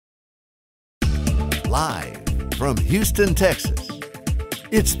Live from Houston, Texas,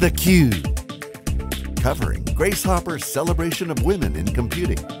 it's theCUBE, covering Grace Hopper's celebration of women in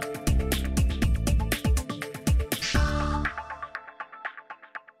computing.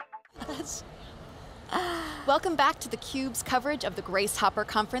 Welcome back to theCUBE's coverage of the Grace Hopper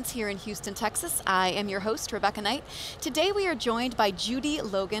Conference here in Houston, Texas. I am your host, Rebecca Knight. Today we are joined by Judy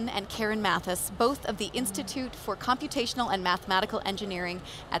Logan and Karen Matthys, both of the Institute for Computational and Mathematical Engineering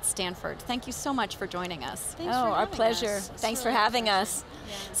at Stanford. Thank you so much for joining us. Thanks for our pleasure. Thanks for having us.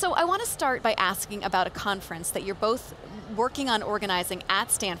 Yeah. So I want to start by asking about a conference that you're both working on organizing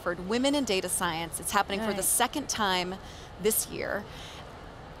at Stanford, Women in Data Science. It's happening for the second time this year.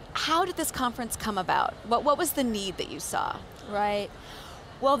 How did this conference come about? What was the need that you saw? Right.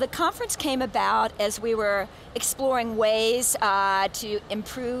 Well, the conference came about as we were exploring ways to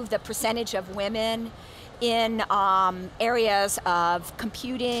improve the percentage of women in areas of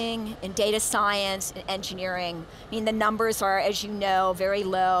computing, in data science, and engineering. I mean, the numbers are, as you know, very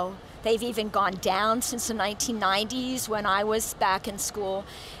low. They've even gone down since the 1990s when I was back in school.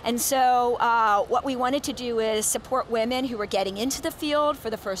 And so what we wanted to do is support women who were getting into the field for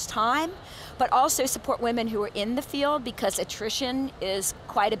the first time, but also support women who are in the field because attrition is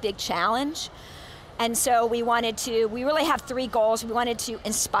quite a big challenge. And so we really have three goals. We wanted to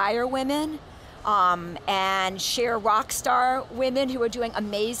inspire women and share rock star women who are doing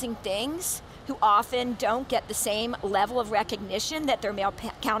amazing things, who often don't get the same level of recognition that their male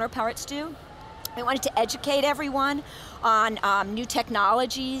counterparts do. We wanted to educate everyone on new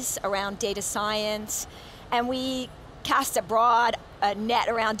technologies around data science, and we cast a broad net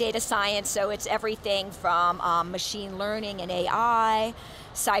around data science, so it's everything from machine learning and AI,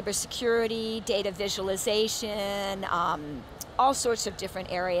 cybersecurity, data visualization, all sorts of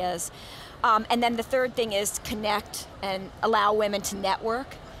different areas. And then the third thing is connect and allow women to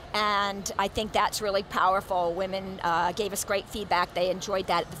network. And I think that's really powerful. Women gave us great feedback. They enjoyed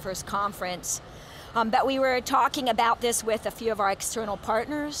that at the first conference. But we were talking about this with a few of our external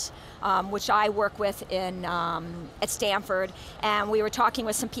partners, which I work with at Stanford. And we were talking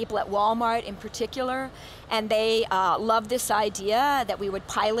with some people at Walmart in particular, and they loved this idea that we would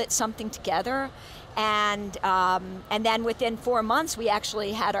pilot something together. And then within 4 months, we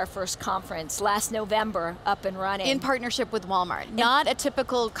actually had our first conference last November, up and running. In partnership with Walmart, not a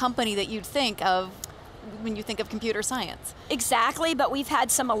typical company that you'd think of when you think of computer science. Exactly, but we've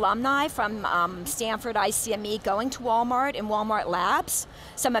had some alumni from Stanford ICME going to Walmart and Walmart Labs,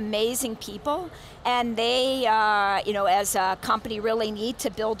 some amazing people, and they, as a company, really need to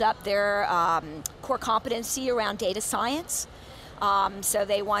build up their core competency around data science. So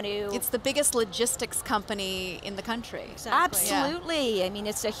they want to... It's the biggest logistics company in the country. Exactly. Absolutely. Yeah. I mean,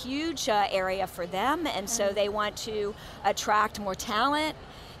 it's a huge area for them, and so they want to attract more talent,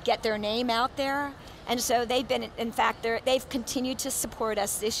 get their name out there. And so they've been, in fact, they've continued to support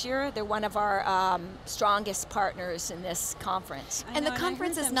us this year. They're one of our strongest partners in this conference. And the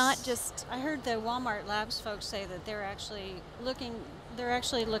conference is not just... I heard the Walmart Labs folks say that they're actually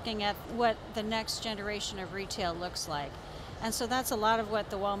looking at what the next generation of retail looks like. And so that's a lot of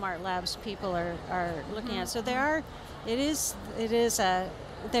what the Walmart Labs people are looking at. So they're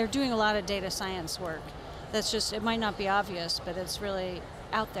doing a lot of data science work. That's just, it might not be obvious, but it's really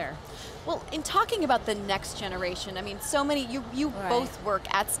out there. Well, in talking about the next generation, I mean, so many, you both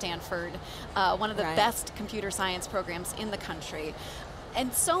work at Stanford, one of the best computer science programs in the country.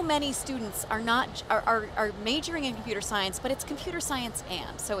 And so many students are majoring in computer science, but it's computer science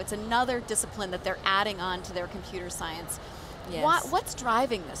so it's another discipline that they're adding on to their computer science. Yes. What's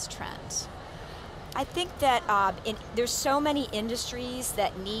driving this trend? I think that there's so many industries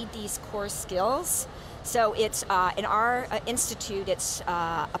that need these core skills. So it's, in our institute, it's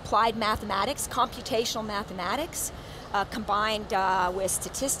applied mathematics, computational mathematics, combined with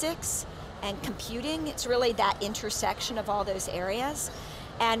statistics and computing. It's really that intersection of all those areas.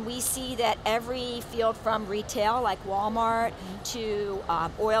 And we see that every field from retail, like Walmart, to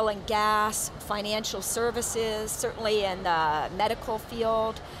oil and gas, financial services, certainly in the medical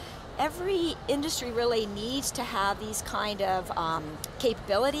field, every industry really needs to have these kind of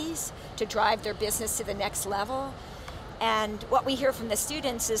capabilities to drive their business to the next level. And what we hear from the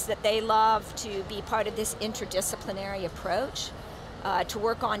students is that they love to be part of this interdisciplinary approach, to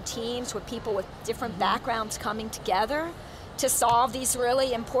work on teams with people with different backgrounds coming together to solve these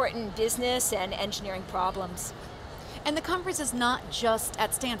really important business and engineering problems. And the conference is not just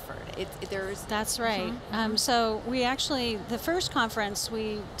at Stanford. That's right. So we actually, the first conference,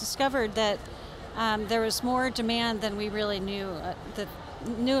 we discovered that there was more demand than we really knew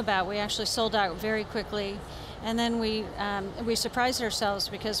about. We actually sold out very quickly, And then we surprised ourselves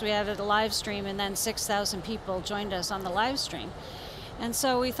because we had a live stream, and then 6,000 people joined us on the live stream. And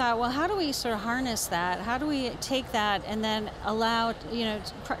so we thought, well, how do we sort of harness that? How do we take that and then allow,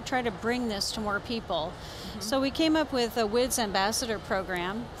 try to bring this to more people? So we came up with a WIDS Ambassador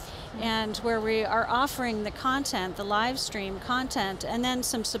program, and where we are offering the content, the live stream content, and then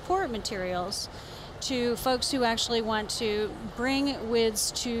some support materials to folks who actually want to bring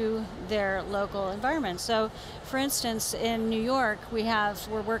WIDS to their local environment. So, for instance, in New York,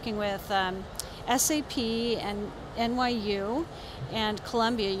 we're working with SAP and NYU and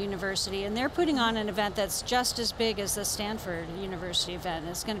Columbia University, and they're putting on an event that's just as big as the Stanford University event.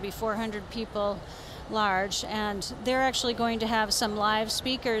 It's going to be 400 people large, and they're actually going to have some live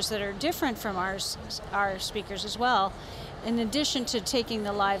speakers that are different from our speakers as well, in addition to taking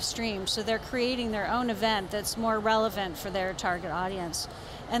the live stream. So they're creating their own event that's more relevant for their target audience.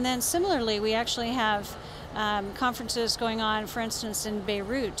 And then similarly, we actually have conferences going on, for instance, in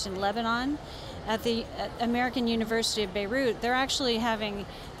Beirut, in Lebanon, at the American University of Beirut.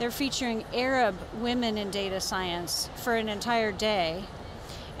 They're featuring Arab women in data science for an entire day.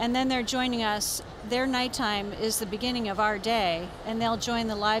 And then they're joining us, their nighttime is the beginning of our day, and they'll join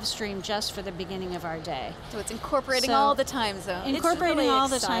the live stream just for the beginning of our day. So it's incorporating all the time zones. Incorporating really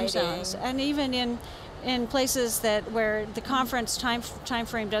all exciting. the time zones. And even in places where the conference time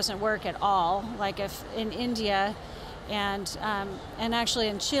frame doesn't work at all, like if in India and actually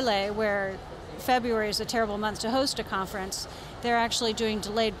in Chile, where February is a terrible month to host a conference, they're actually doing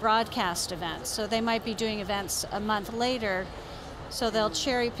delayed broadcast events. So they might be doing events a month later. So they'll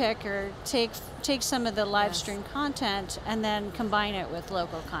cherry pick or take some of the live stream content and then combine it with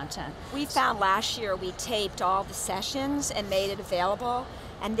local content. We found last year we taped all the sessions and made it available,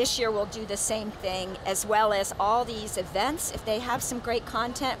 and this year we'll do the same thing, as well as all these events. If they have some great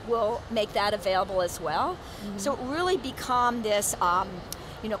content, we'll make that available as well. So it really become this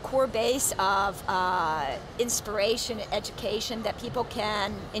core base of inspiration and education that people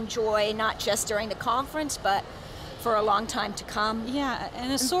can enjoy, not just during the conference, but for a long time to come. Yeah,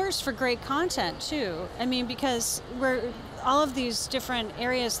 and a source for great content too. I mean, because we're all of these different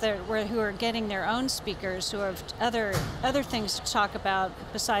areas who are getting their own speakers who have other things to talk about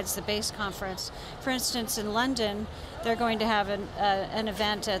besides the base conference. For instance, in London, they're going to have an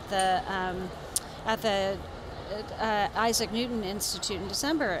event at the Isaac Newton Institute in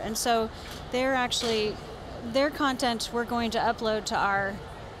December, and so their content we're going to upload to our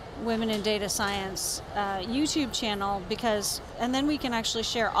Women in Data Science YouTube channel, and then we can actually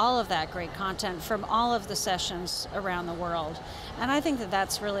share all of that great content from all of the sessions around the world. And I think that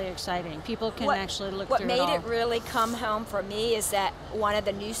that's really exciting. People can actually look through it all. What made it really come home for me is that one of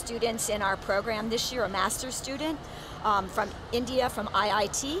the new students in our program this year, a master's student from India, from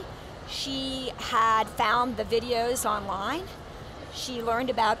IIT, she had found the videos online. She learned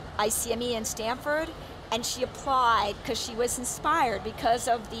about ICME and Stanford, and she applied because she was inspired because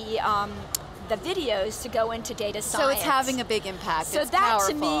of the videos to go into data science. So it's having a big impact. So it's that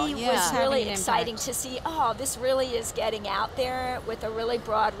powerful. to me was really exciting impact. to see, this really is getting out there with a really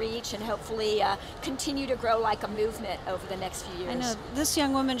broad reach, and hopefully continue to grow like a movement over the next few years. I know, this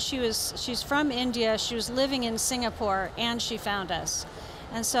young woman, she's from India, she was living in Singapore, and she found us.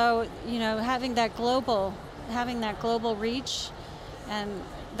 And so, having that global reach and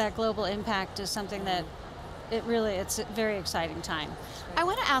that global impact is something that it's a very exciting time. I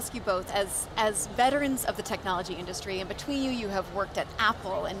want to ask you both, as veterans of the technology industry, and between you have worked at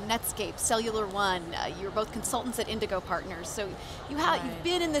Apple and Netscape, Cellular One. You're both consultants at Indigo Partners, so you've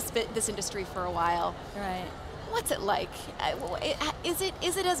been in this industry for a while. Right. What's it like? Is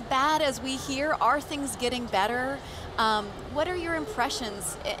it as bad as we hear? Are things getting better? What are your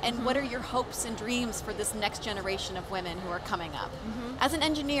impressions, and what are your hopes and dreams for this next generation of women who are coming up? As an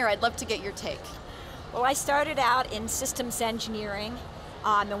engineer, I'd love to get your take. Well, I started out in systems engineering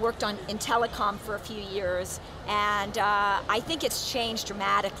and worked in telecom for a few years, and I think it's changed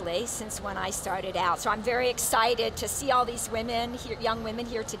dramatically since when I started out. So I'm very excited to see all these women here, young women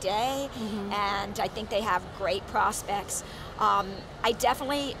here today, and I think they have great prospects. I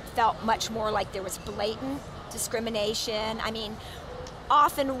definitely felt much more like there was blatant discrimination. I mean,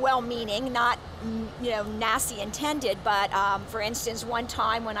 often well-meaning, not nasty intended, but for instance, one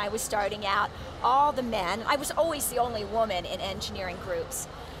time when I was starting out, all the men, I was always the only woman in engineering groups,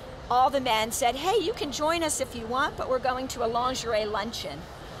 all the men said, hey, you can join us if you want, but we're going to a lingerie luncheon.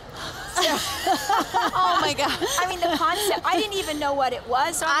 Oh my God. I mean, the concept, I didn't even know what it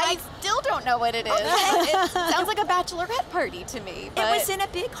was. So I still don't know what it is. It sounds like a bachelorette party to me. But it was in a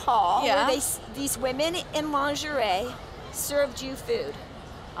big hall where these women in lingerie served you food.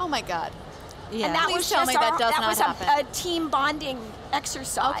 Oh my God. Yeah. And that Please was tell just me that does that not was happen. a team bonding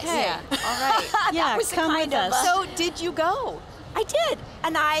exercise. Okay, Yeah. all right. That Yeah, was the come kind with of, us. So did you go? I did,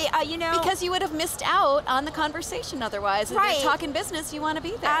 and I, you know, Because you would have missed out on the conversation otherwise. If Right. you're talking business, you want to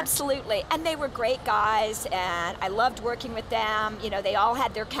be there. absolutely, and they were great guys, and I loved working with them. You know, they all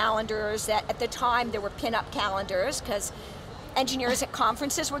had their calendars. At the time, there were pin-up calendars because engineers at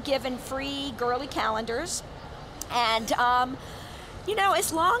conferences were given free girly calendars, and you know,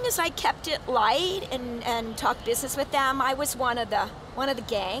 as long as I kept it light and talked business with them, I was one of the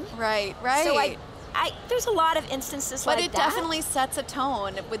gang. Right, right. So there's a lot of instances But like it that. definitely sets a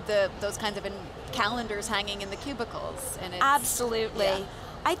tone with those kinds of calendars hanging in the cubicles. And it's, Absolutely. yeah.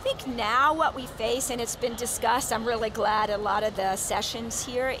 I think now what we face, and it's been discussed, I'm really glad a lot of the sessions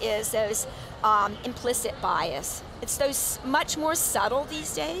here, is those implicit bias. It's those much more subtle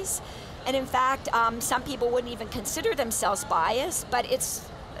these days. And in fact, some people wouldn't even consider themselves biased, but it's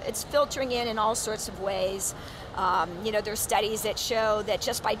filtering in all sorts of ways. You know, there's studies that show that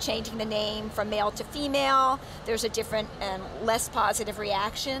just by changing the name from male to female, there's a different and less positive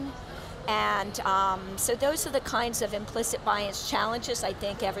reaction. And so those are the kinds of implicit bias challenges I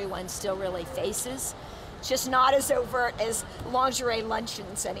think everyone still really faces. Just not as overt as lingerie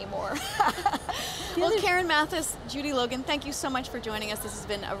luncheons anymore. Well, Karen Matthys, Judy Logan, thank you so much for joining us. This has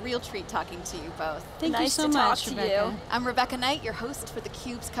been a real treat talking to you both. Thank you Nice so to talk much, to Rebecca. you. I'm Rebecca Knight, your host for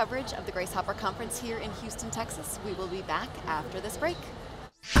theCUBE's coverage of the Grace Hopper Conference here in Houston, Texas. We will be back after this break.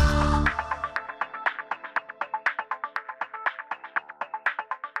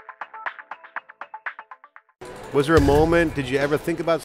 Was there a moment, did you ever think about